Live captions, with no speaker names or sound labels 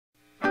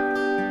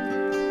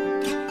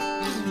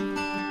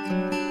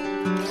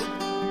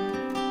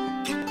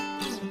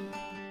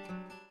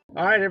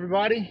Alright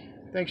everybody,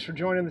 thanks for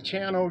joining the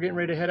channel. We're getting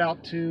ready to head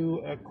out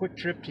to a quick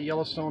trip to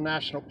Yellowstone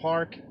National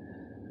Park.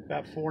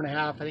 About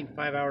 4.5, I think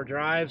 5-hour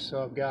drive.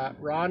 So I've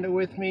got Rhonda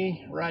with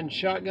me, riding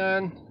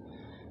shotgun.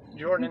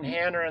 Jordan and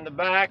Hannah are in the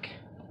back.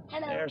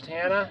 Hello. There's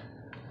Hannah.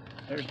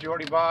 There's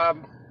Jordy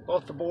Bob.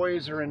 Both the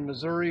boys are in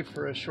Missouri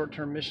for a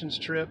short-term missions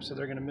trip, so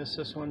they're going to miss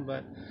this one.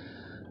 But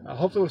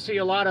hopefully we'll see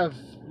a lot of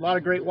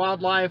great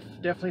wildlife.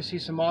 Definitely see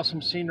some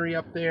awesome scenery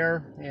up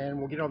there, and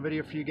we'll get on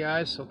video for you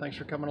guys. So thanks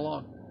for coming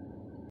along.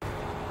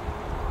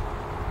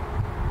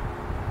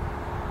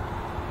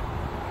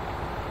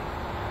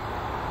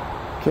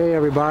 Okay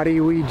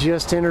everybody, we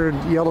just entered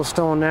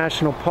Yellowstone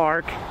National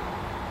Park.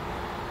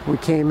 We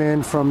came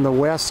in from the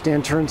west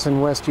entrance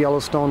in West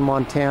Yellowstone,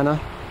 Montana.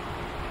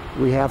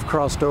 We have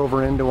crossed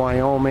over into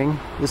Wyoming.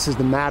 This is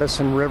the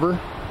Madison River.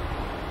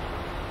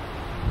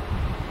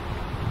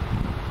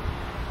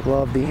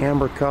 Love the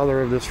amber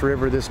color of this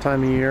river this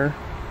time of year.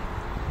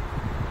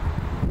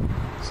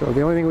 So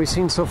the only thing we've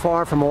seen so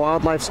far from a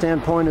wildlife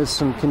standpoint is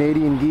some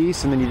Canadian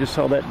geese, and then you just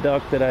saw that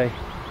duck that I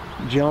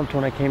jumped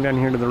when I came down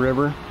here to the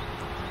river.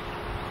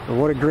 But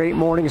what a great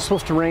morning. It's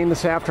supposed to rain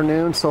this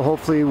afternoon, so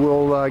hopefully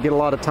we'll get a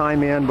lot of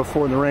time in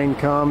before the rain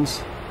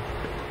comes.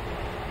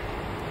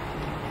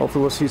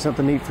 Hopefully we'll see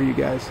something neat for you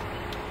guys.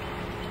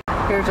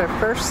 Here's our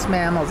first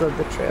mammals of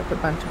the trip, a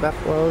bunch of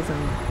buffaloes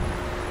and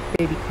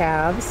baby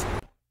calves.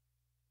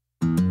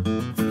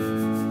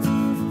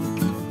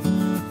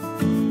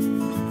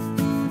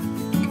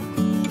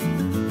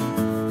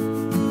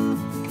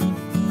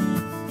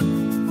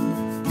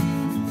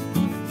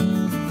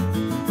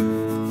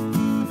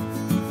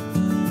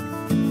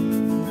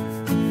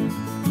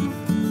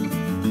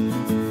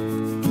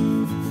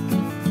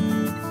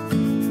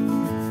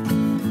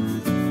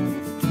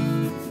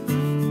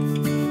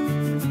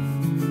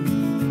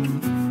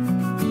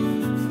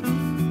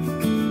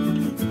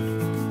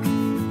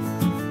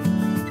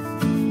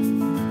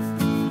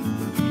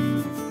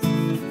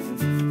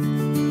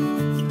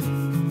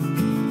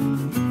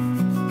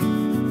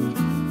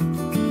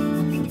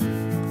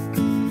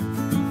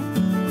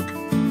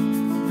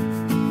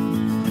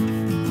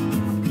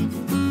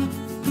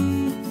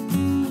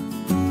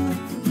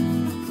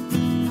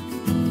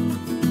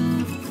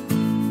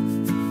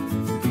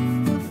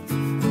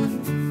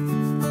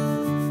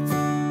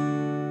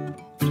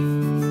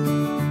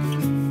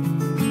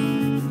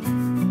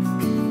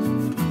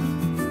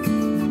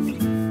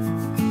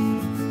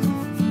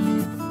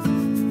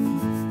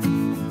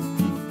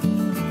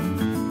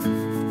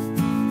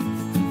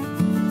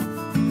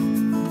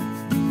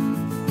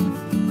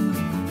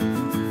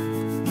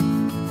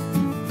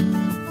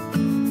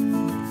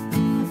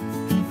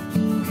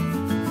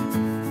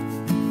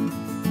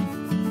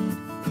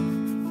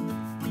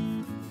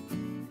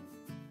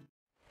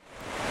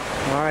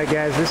 Alright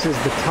guys, this is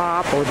the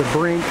top or the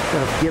brink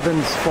of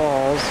Gibbons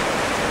Falls.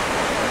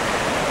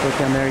 Look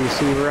down there, you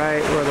see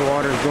right where the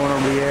water is going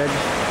over the edge.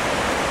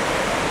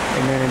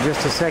 And then in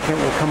just a second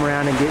we'll come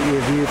around and get you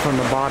a view from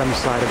the bottom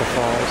side of the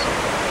falls.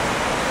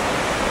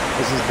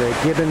 This is the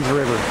Gibbons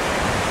River.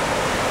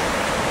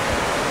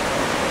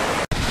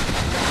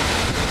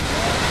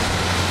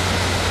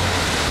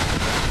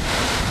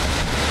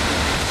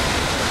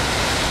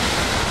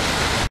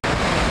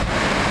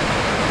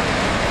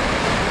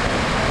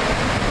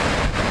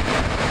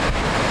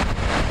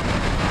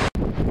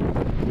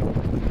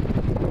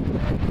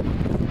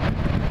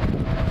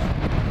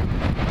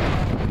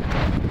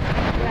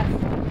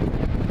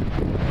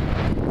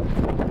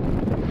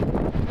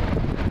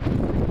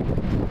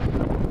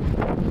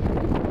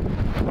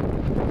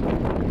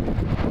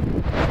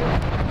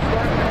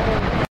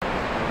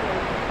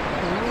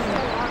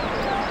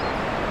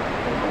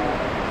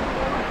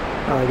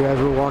 Alright guys,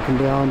 we're walking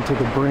down to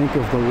the brink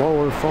of the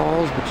lower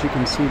falls, but you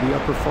can see the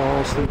upper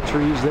falls through the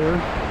trees there.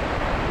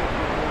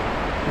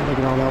 And look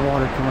at all that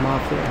water coming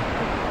off there.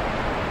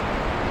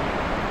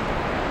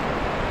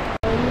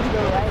 You need to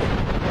go right.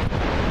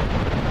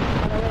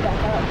 On the way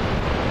back up.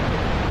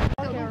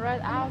 Okay,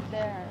 right out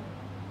there.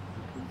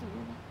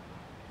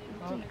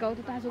 Go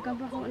to 大树干，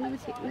不好，那个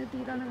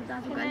地到那个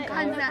大树干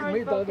看一下。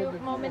没到对。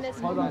猫没得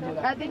吃。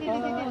啊，对，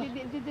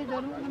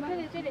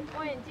这里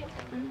望远镜。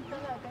嗯，真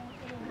的跟。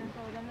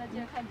 我在那接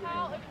着看别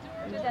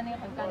人，就在那个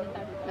很干的大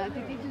树。啊，对，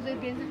就这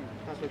边上，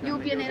右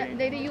边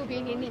那个右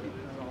边一点点，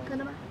看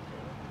到吗？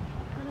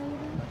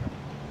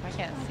 I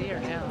can't see her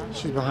now.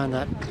 She's behind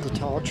the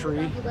tall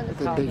tree,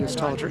 the biggest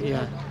tall tree,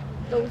 yeah.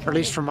 Or at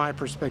least from my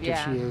perspective,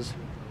 yeah. She is.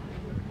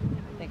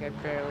 I think I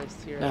barely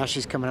see her. Now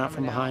she's coming out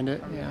from behind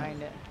it. From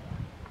behind it.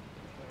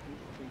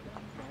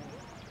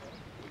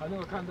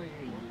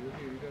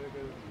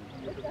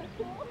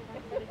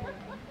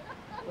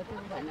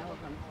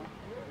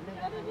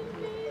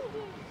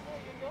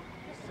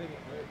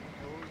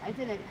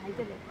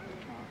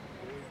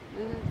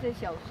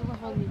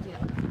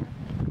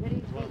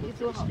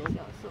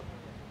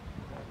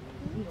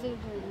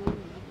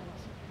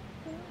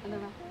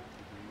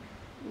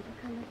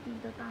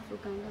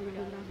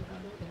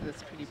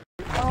 That's pretty.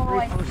 Oh,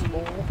 I see.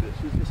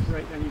 She's just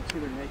right there. You can see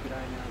their naked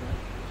eye now that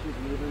she's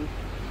moving.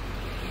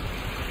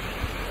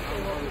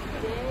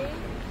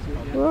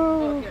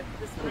 Whoa.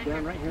 So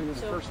down right here in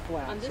this first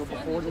flat, so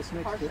before this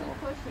next hill,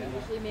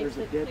 there's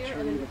a dead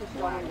tree that's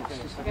black.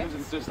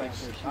 It's just like,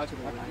 my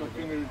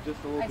finger is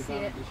just a little bit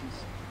down.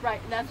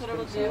 Right, and that's what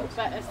it'll do.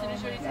 But as soon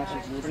as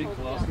you're Pretty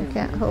close.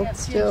 Can't hold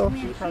still.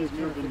 She probably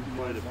moved in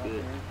quite a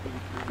bit.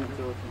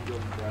 So it can go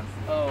down.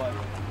 Oh, I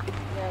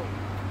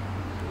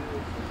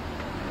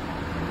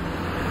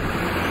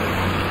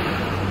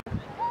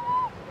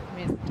I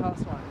mean, it's the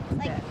tallest one. It's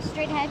Like dead.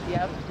 straight ahead?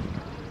 Yep.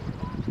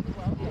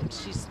 Well,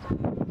 she's,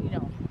 you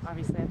know,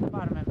 obviously at the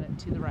bottom of it,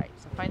 to the right.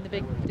 So find the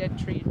big dead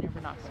tree in your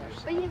binoculars.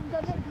 But you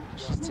go there.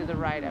 She's to the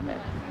right of it.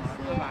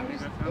 See it? And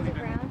is it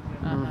brown?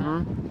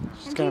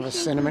 It's kind of a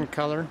cinnamon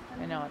color.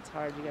 I know it's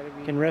hard. You gotta You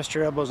read. can rest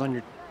your elbows on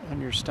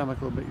your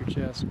stomach a little bit, your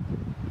chest.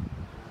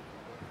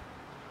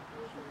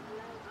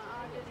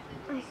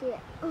 I see it.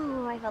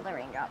 Oh, I felt a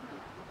raindrop.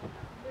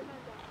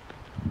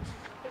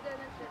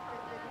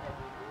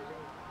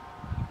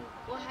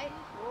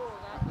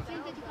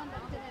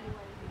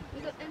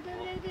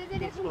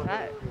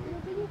 That.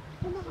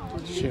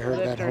 She heard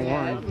that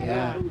horn.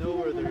 Yeah. I know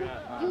where they're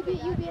at.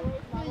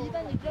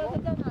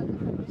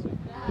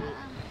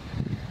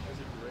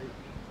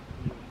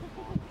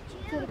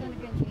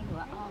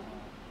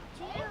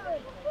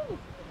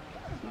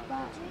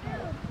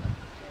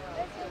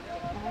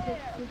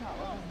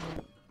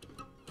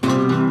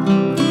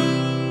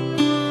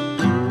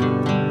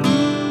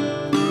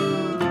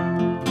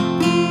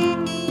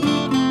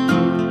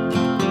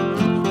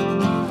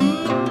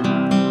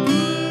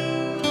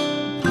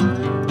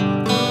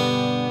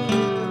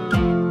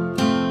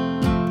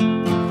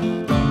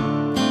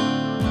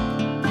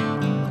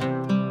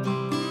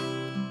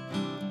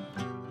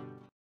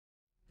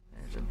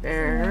 There's a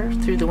bear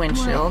through the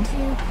windshield.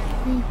 1,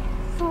 2, 3,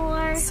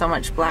 4. So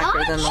much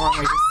blacker than the one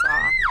we just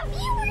saw.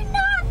 You were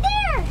not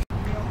there!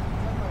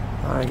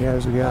 Alright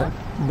guys, we got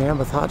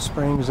Mammoth Hot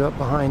Springs up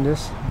behind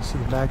us. You see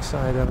the back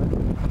side of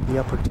it, the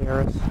upper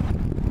terrace.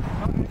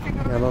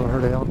 Got a little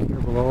herd of elk here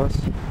below us.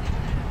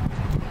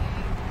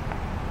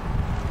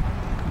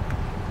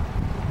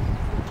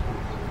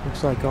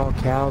 Looks like all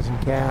cows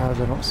and calves.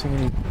 I don't see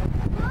any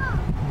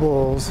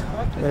bulls.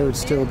 They would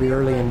still be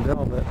early in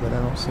velvet, but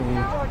I don't see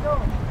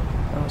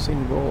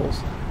any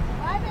bulls.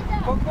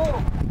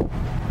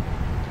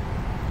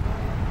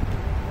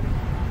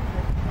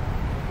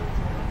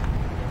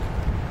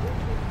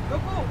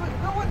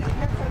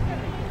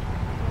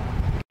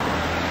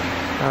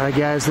 Alright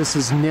guys, this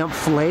is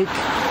Nymph Lake.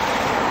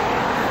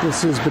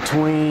 This is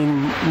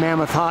between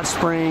Mammoth Hot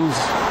Springs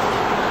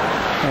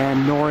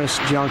and Norris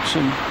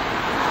Junction.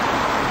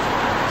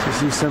 So you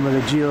see some of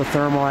the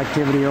geothermal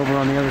activity over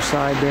on the other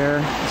side there.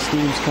 The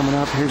steam's coming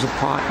up. Here's a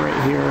pot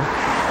right here.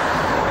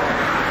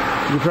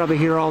 You probably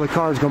hear all the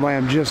cars going by.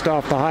 I'm just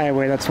off the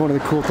highway. That's one of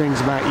the cool things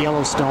about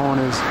Yellowstone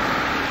is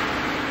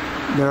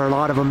there are a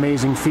lot of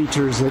amazing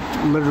features that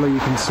literally you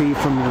can see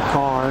from your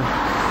car.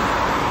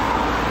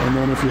 And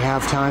then if you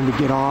have time to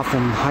get off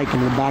and hike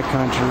into the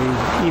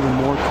backcountry, even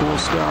more cool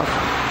stuff.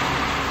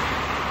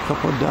 A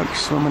couple of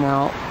ducks swimming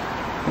out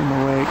in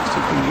the lake. See if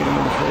we can get them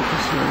into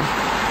focus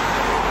here.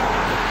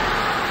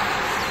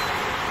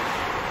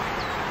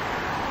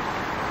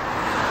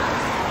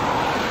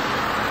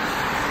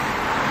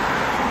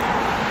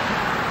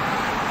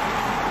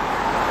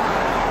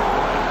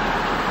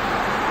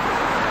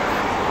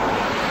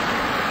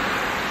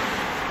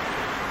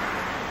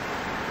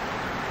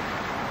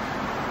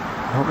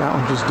 Oh, that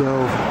one just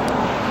dove.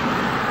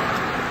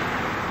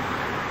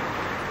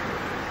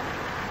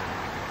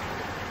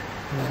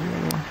 There's the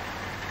other one.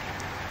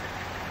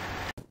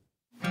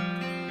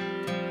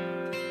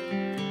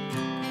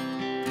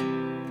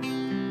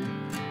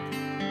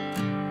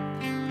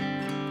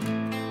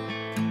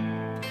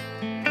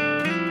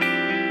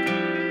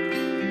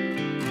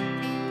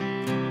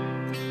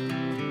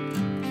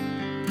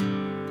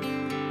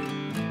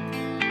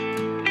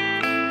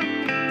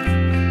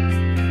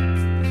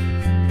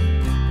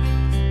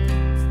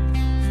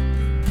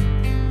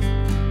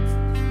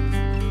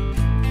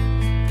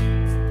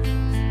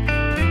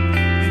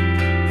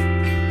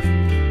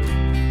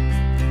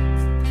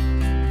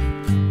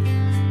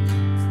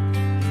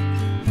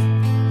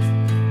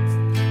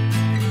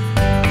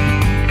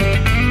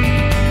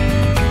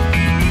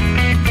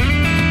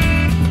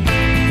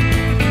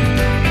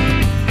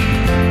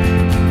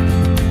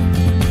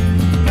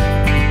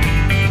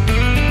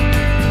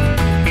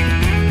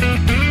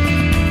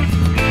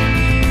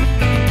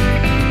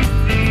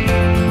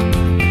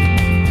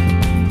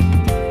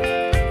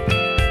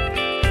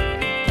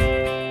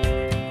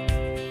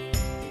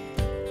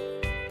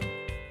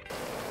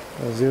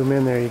 I'll zoom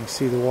in there, you can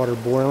see the water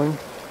boiling.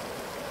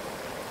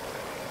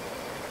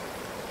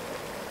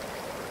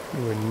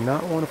 You would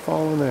not want to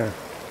fall in there.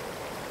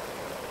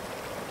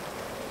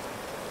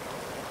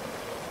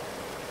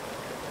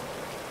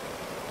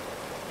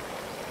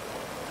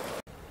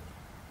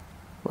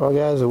 Well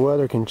guys, the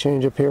weather can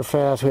change up here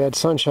fast. We had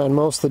sunshine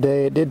most of the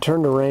day. It did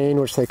turn to rain,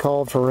 which they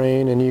called for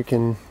rain, and you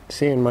can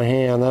see in my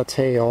hand, that's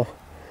hail.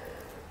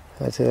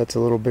 I'd say that's a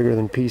little bigger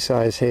than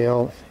pea-sized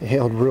hail. It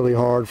hailed really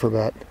hard for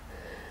about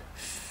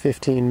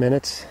 15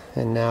 minutes,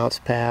 and now it's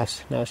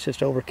past. Now it's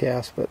just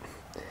overcast, but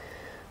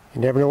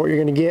you never know what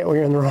you're going to get when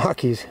you're in the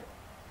Rockies.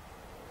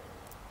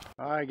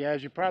 Alright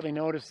guys, you probably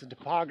noticed the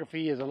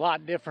topography is a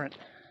lot different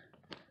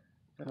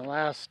than the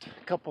last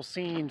couple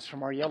scenes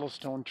from our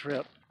Yellowstone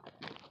trip.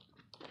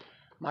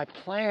 My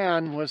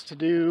plan was to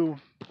do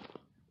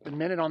the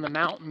Minute on the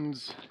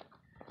Mountains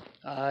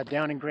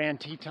down in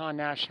Grand Teton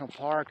National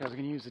Park. I was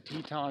going to use the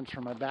Tetons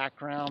for my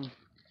background.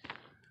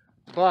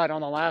 But on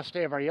the last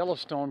day of our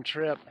Yellowstone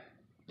trip,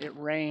 it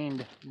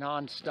rained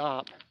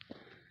non-stop.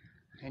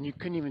 And you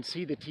couldn't even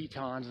see the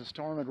Tetons. The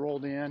storm had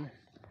rolled in,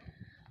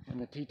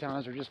 and the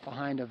Tetons are just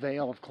behind a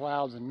veil of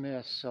clouds and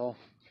mist. So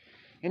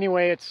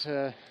anyway, it's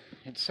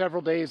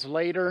several days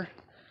later.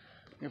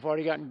 We've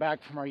already gotten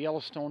back from our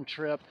Yellowstone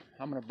trip.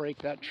 I'm going to break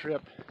that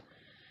trip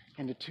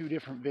into 2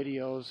 different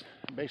videos,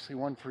 basically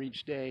one for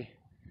each day.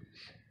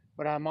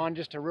 But I'm on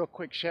just a real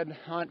quick shed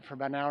hunt for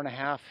about an hour and a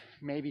half,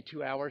 maybe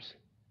 2 hours.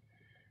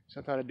 So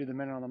I thought I'd do the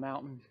Minute on the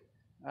Mountain.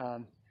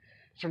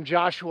 It's from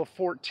Joshua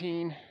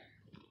 14,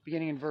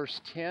 beginning in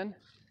verse 10.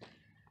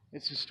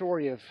 It's the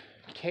story of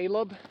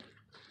Caleb.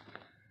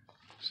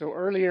 So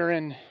earlier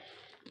in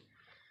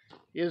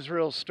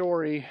Israel's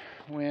story,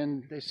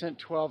 when they sent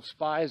 12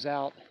 spies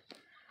out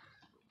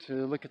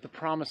to look at the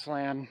promised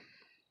land,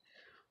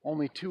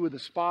 only 2 of the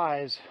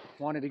spies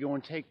wanted to go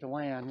and take the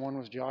land. One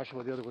was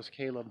Joshua, the other was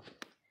Caleb.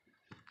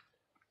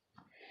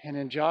 And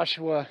in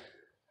Joshua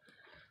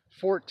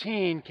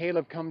 14,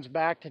 Caleb comes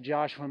back to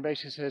Joshua and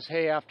basically says,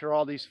 hey, after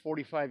all these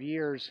 45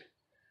 years,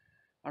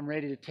 I'm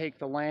ready to take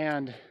the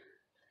land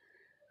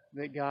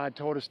that God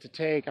told us to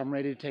take. I'm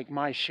ready to take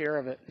my share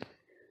of it.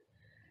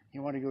 He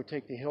wanted to go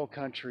take the hill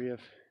country of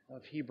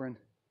Hebron.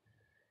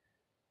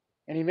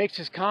 And he makes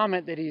his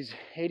comment that he's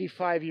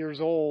 85 years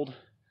old,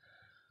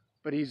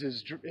 but he's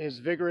as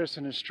vigorous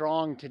and as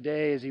strong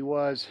today as he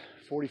was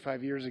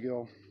 45 years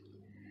ago.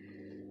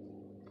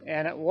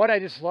 And what I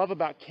just love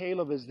about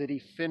Caleb is that he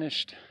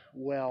finished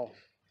well.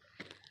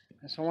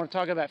 And so I want to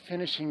talk about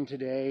finishing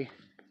today.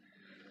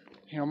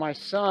 You know, my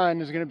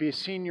son is going to be a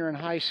senior in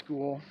high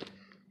school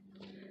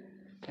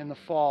in the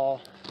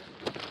fall.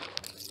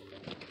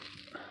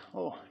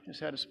 Oh, just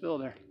had a spill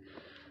there.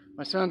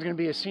 My son's going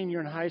to be a senior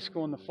in high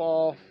school in the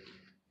fall,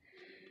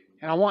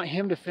 and I want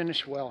him to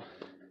finish well.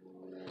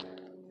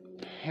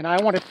 And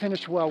I want to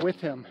finish well with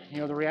him. You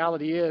know, the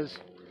reality is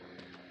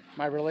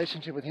my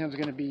relationship with him is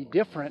going to be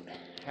different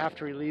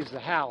after he leaves the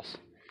house.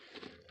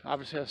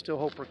 Obviously, I still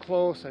hope we're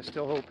close. I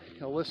still hope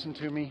he'll listen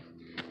to me.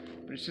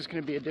 But it's just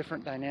going to be a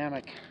different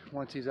dynamic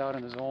once he's out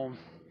on his own.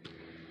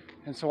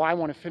 And so I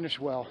want to finish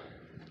well.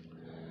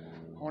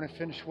 I want to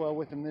finish well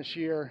with him this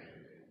year.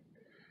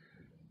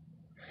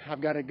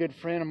 I've got a good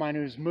friend of mine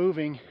who's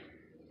moving.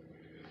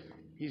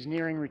 He's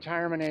nearing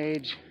retirement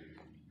age.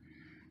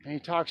 And he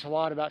talks a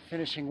lot about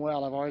finishing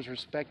well. I've always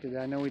respected it.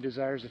 I know he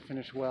desires to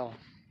finish well.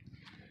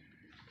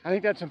 I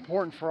think that's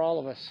important for all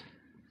of us.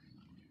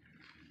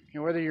 You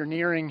know, whether you're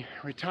nearing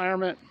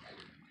retirement,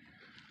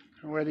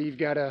 or whether you've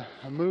got a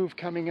move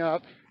coming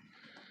up,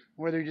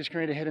 whether you're just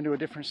going to head into a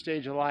different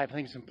stage of life, I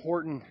think it's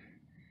important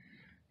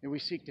that we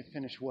seek to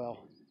finish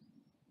well.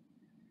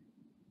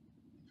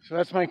 So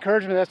that's my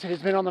encouragement. That's it.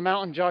 It's been on the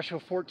mountain, Joshua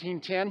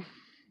 14:10.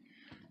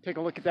 Take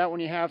a look at that when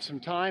you have some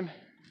time.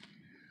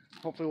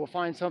 Hopefully we'll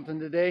find something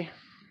today.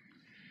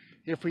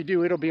 If we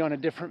do, it'll be on a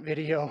different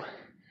video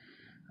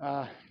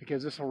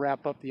because this will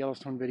wrap up the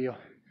Yellowstone video.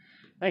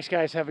 Thanks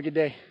guys, have a good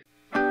day.